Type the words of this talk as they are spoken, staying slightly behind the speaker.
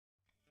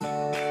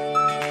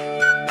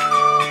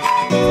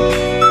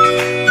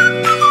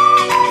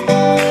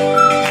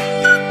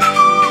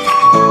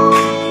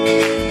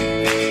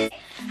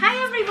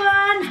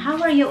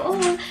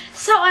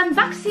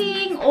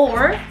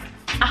or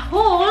a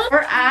haul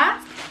for a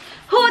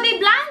hoodie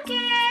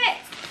blanket.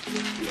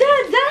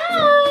 Da-da!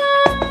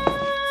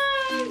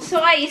 So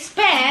I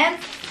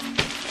spent,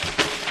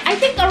 I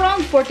think,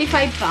 around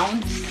 45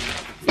 pounds.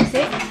 Is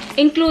it?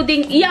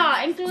 Including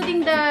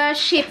the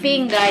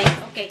shipping, guys.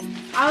 Okay,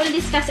 I will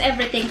discuss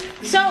everything.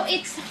 So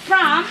it's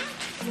from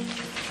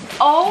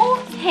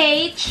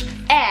OHS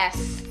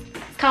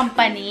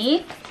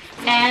company,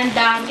 and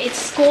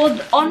it's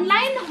called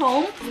Online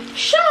Home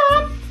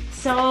Shop.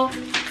 So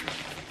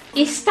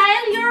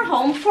style your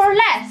home for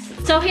less.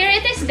 So here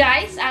it is,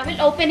 guys. I will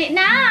open it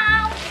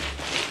now.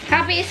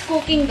 Hubby is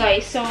cooking,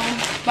 guys, so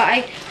but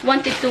I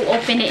wanted to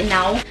open it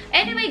now.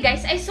 Anyway,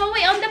 guys, I saw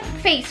it on the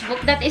Facebook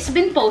that it's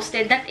been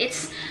posted that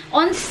it's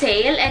on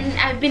sale, and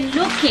I've been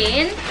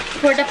looking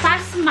for the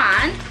past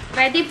month,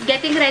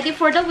 getting ready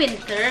for the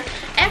winter.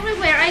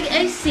 Everywhere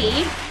I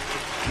see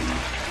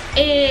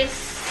is,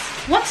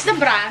 what's the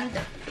brand?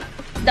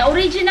 The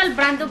original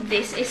brand of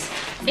this is,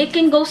 it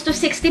can goes to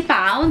 60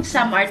 pounds,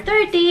 some are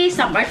 30,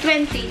 some are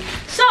 20.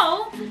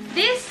 So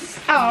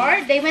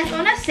they went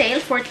on a sale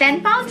for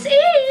 10 pounds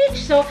each.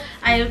 So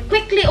I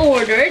quickly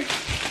ordered.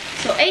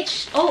 So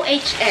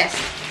OHS,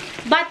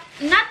 but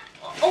not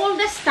all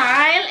the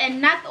style and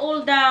not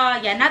all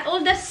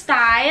the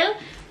style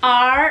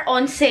are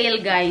on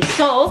sale, guys.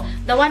 So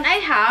the one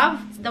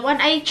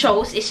I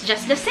chose is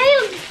just the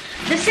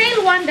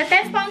sale one, the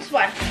 10 pounds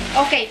one.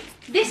 Okay,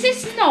 this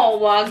is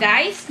Noah,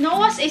 guys.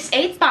 Noah's is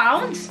 8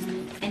 pounds,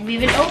 and we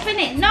will open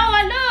it.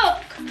 Noah,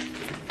 look.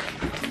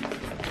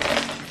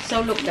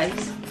 So look,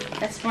 guys,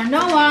 that's for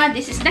Noah.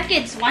 This is the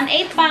kids one,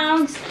 8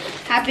 pounds.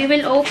 Happy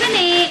will open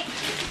it.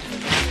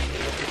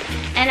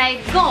 And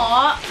I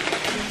got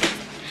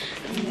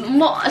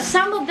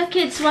some of the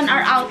kids one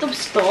are out of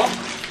stock,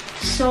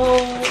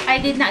 so I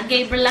did not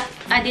get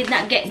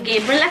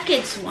Gabriel a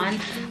kids one.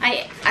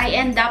 I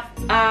end up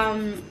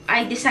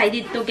I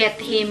decided to get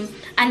him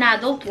an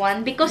adult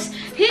one because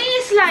he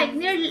is like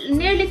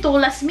nearly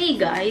tall as me,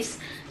 guys.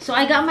 So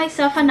I got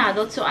myself an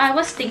adult. So I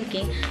was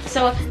thinking,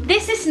 so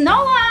this is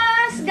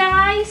Noah's,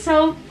 guys.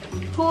 So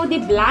hoodie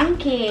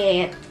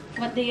blanket.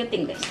 What do you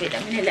think, guys? Wait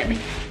a minute, let me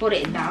put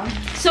it down.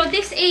 So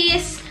this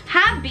is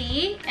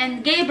Hubby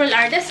and Gabriel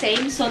are the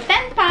same. So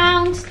 10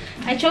 pounds.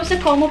 I chose a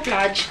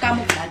camouflage.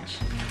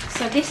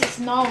 So this is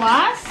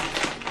Noah's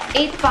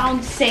 8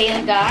 pound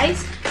sale,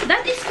 guys.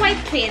 That is quite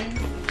thin.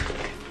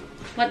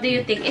 What do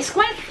you think? It's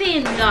quite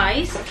thin,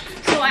 guys.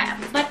 So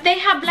but they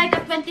have like a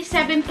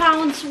 27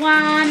 pounds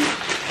one.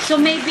 So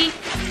maybe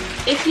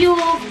if you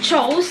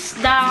chose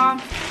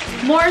the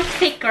more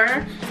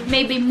thicker,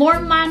 maybe more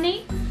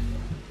money.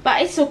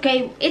 But it's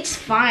okay. It's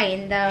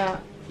fine.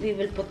 We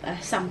will put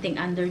something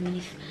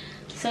underneath.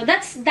 So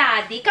that's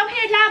Daddy. Come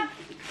here, love.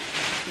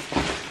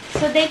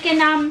 So they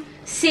can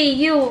see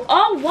you.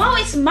 Oh, wow.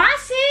 It's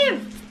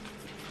massive.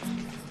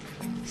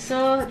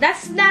 So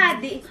that's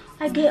Daddy.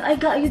 I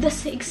got you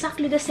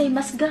exactly the same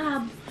as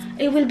Gab.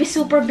 It will be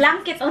super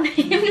blanket on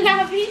him,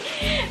 Hubby.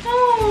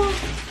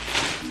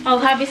 Oh,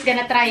 Hubby's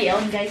gonna try it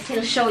on, guys.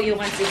 He'll show you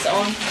once it's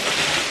on.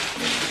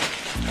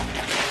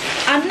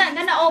 I'm not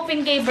gonna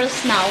open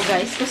Gabriel's now,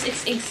 guys, because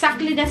it's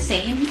exactly the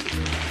same.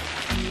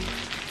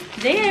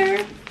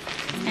 There.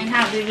 And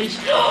Hubby will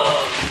show.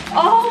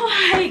 Oh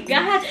my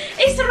God.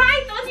 It's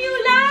right on you,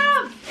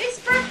 love. It's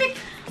perfect.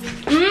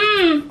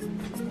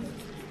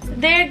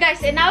 There,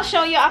 guys. And I'll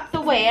show you up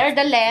to where,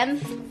 the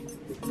length.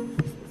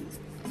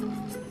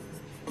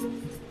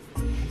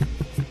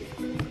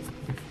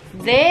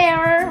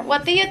 There.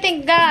 What do you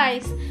think,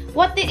 guys?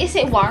 Is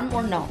it warm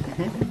or no?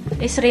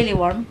 It's really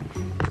warm.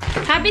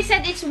 Hubby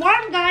said it's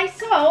warm, guys.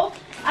 So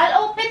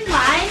I'll open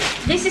mine.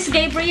 This is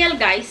Gabriel,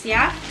 guys.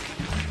 Yeah.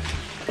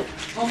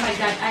 Oh my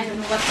God. I don't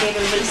know what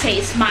Gabriel will say.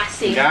 It's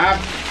massive. Gab.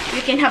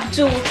 You can have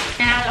two.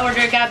 And I'll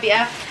order Gabby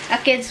a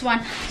kids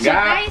one. So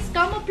Gab, guys,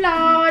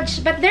 camouflage.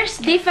 But there's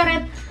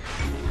different.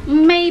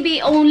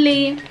 Maybe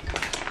only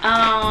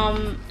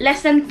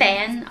less than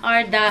 10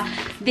 are the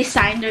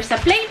design. There's a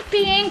plain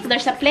pink.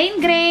 There's a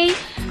plain gray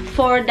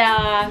for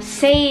the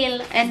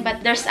sale,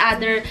 but there's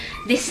other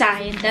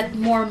design that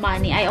more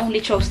money. I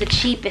only chose the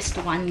cheapest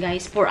one,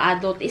 guys. For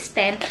adult is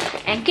 10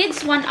 and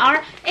kids one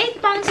are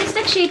 8 pounds is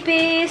the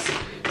cheapest.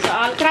 So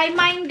I'll try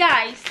mine,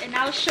 guys, and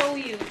I'll show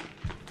you.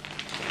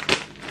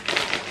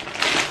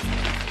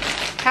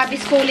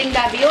 Hubby's cooling,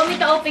 Gabby. You want me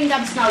to open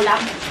Gabs now,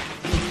 love?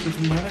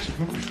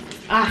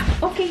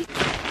 Okay.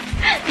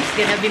 It's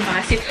gonna be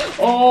massive.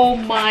 Oh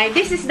my,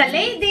 this is the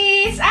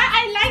ladies.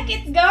 I like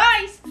it,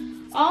 guys.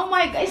 Oh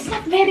my God, it's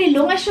not very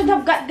long. I should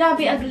have got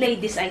Gabby a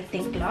ladies, I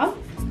think, love.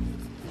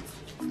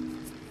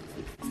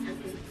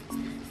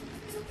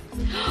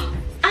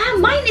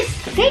 Mine is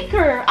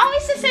thicker. Oh,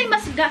 it's the same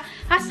as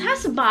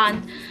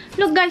husband.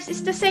 Look, guys,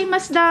 it's the same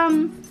as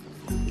the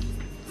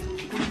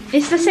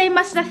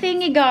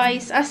thingy,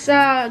 guys, as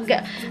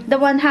the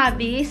one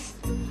Hubby's.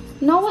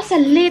 No, it's a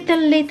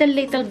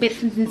little bit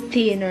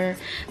thinner.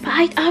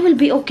 But I will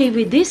be okay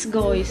with this,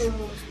 guys.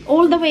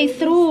 All the way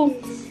through.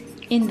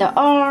 In the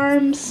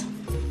arms.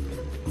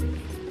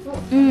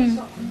 And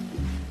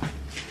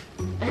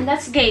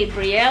that's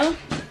Gabriel.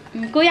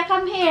 Kuya,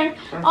 come here.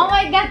 Oh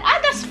my God. Ah,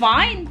 that's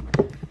fine.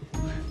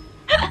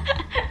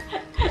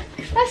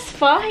 That's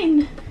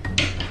fine.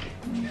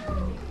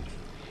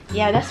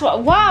 Yeah, that's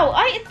what. Wow.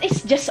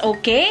 It's just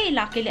okay.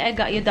 Luckily, I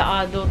got you the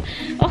adult.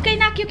 Okay,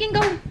 Nak, you can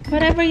go.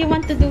 Whatever you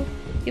want to do.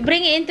 You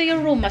bring it into your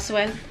room as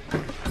well.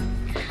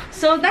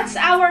 So, that's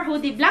our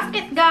hoodie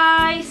blanket,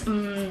 guys.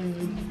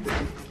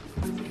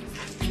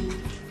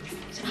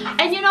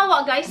 And you know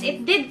what, guys?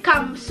 It did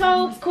come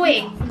so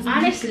quick.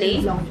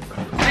 Honestly.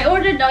 I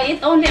ordered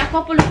it only a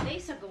couple of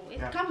days ago. It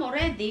come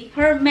already.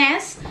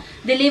 Hermes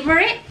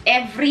delivery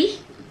every.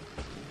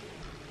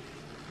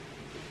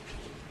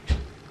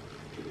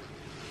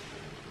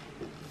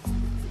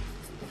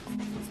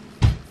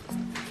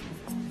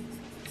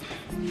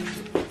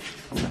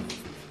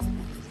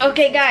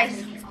 Okay,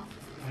 guys. Oh,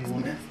 you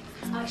want it?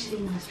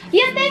 Actually, no.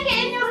 Yeah, take it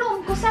in your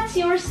room because that's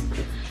yours.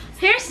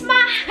 Here's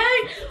mine.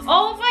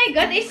 Oh my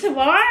God, it's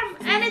warm.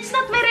 And it's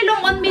not very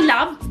long on me,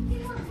 love.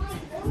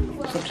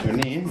 It's up to your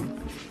knee.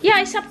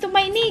 Yeah, it's up to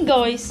my knee,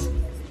 guys.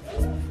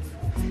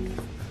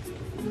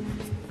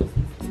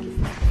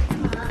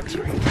 That's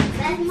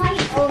my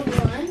own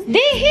one.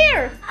 They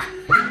here.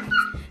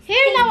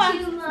 Here now.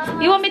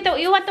 You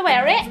want to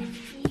wear it?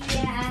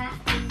 Yeah.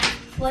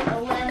 What a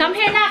well. Come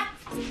here now.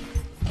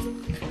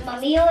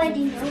 Mommy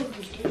already knows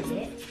who did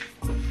it.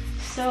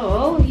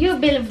 So, you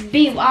will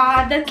be,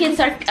 the kids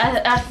are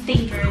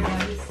theater,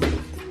 guys.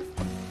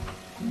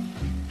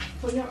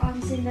 Put your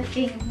arms in the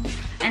thing.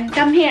 And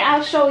come here,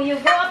 I'll show you.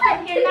 Go up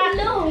in here now.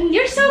 No.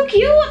 You're so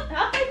cute.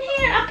 Up in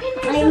here, up in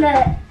here.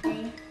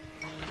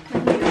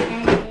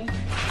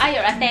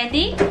 You're a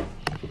teddy?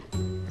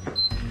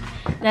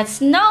 That's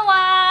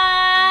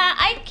Noah.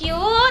 Ay,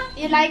 cute.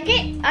 You like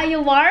it? Are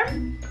you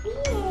warm?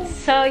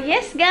 So,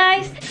 yes,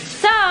 guys.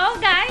 So,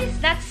 guys,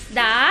 that's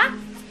the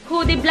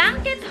hoodie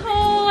blanket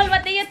haul.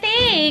 What do you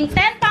think?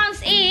 10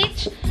 pounds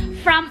each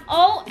from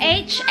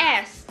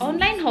OHS.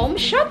 Online home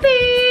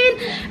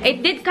shopping.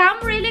 It did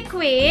come really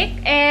quick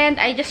and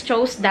I just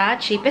chose the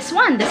cheapest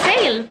one, the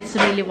sale. It's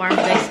really warm,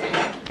 guys.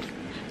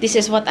 This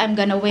is what I'm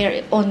gonna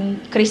wear on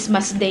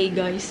Christmas Day,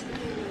 guys.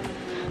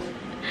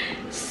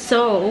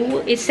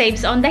 So, it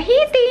saves on the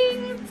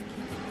heating.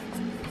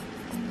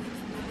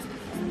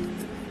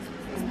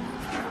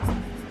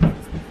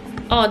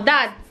 Oh,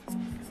 Dad.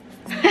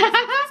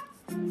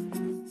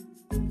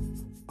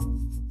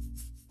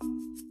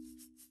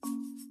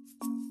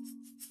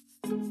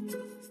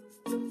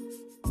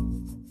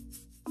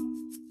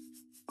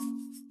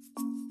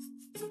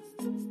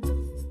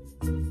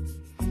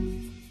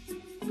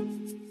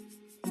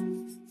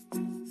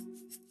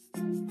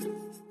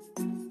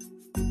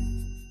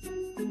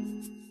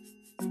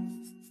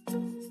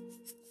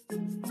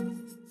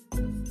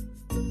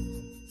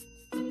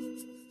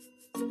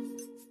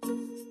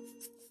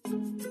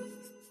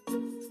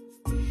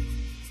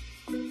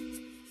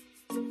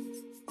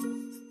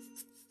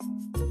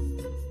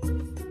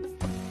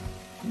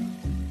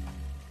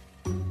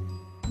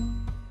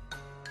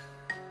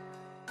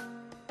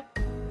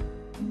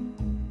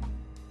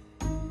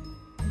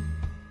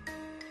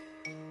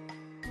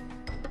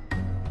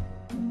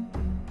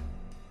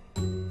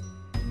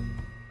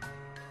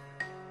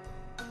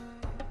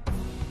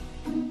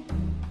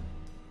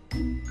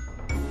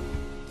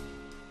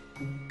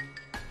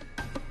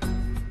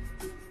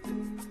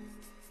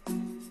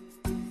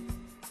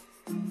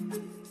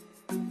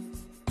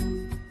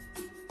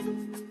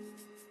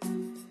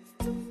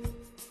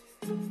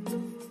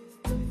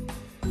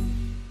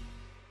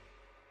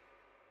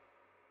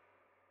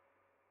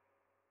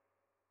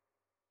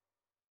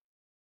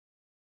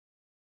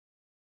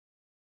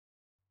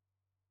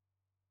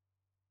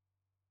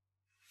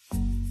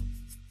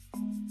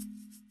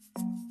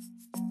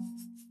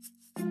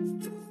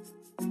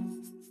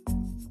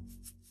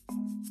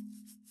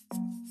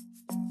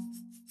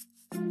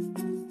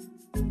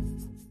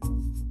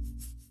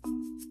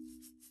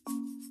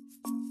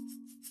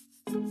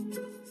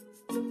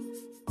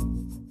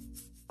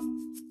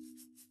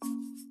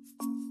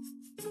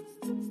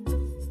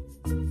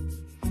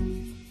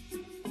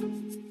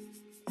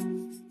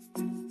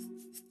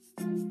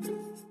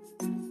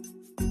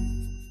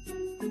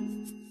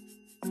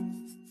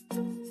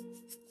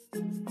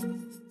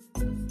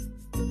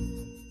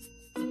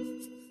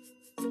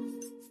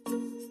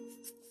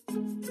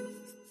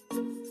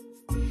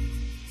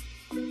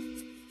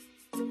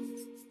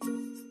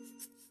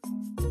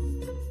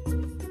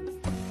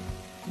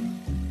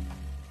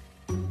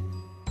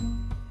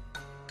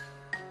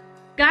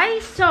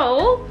 Guys,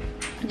 so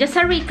just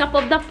a recap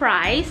of the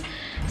price.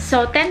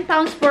 So 10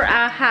 pounds for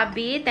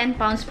hubby, 10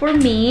 pounds for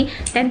me,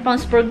 10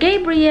 pounds for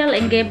Gabriel,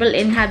 and Gabriel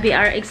and hubby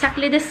are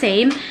exactly the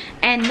same.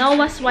 And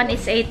Noah's one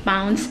is 8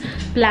 pounds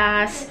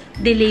plus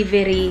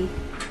delivery.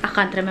 I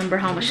can't remember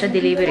how much the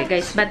delivery,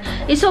 guys, but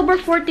it's over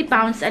 40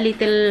 pounds, a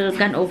little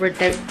gone over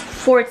there.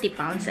 40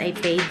 pounds I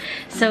paid.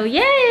 So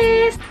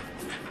yes,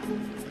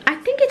 I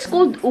think it's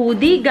called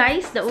Hoodie,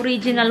 guys, the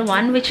original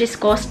one, which is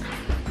cost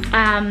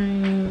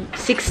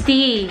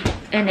 60,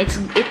 and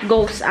it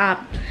goes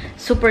up.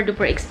 Super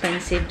duper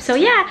expensive. So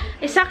yeah,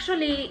 it's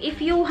actually,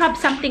 if you have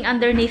something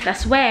underneath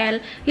as well,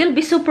 you'll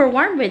be super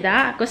warm with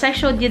that, because I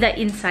showed you the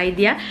inside.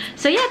 Yeah,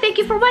 so yeah, thank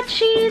you for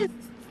watching.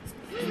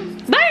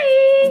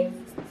 Bye.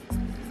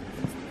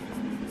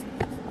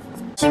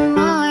 し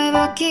まえ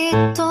ばき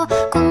っと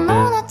こ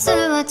の夏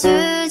は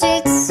充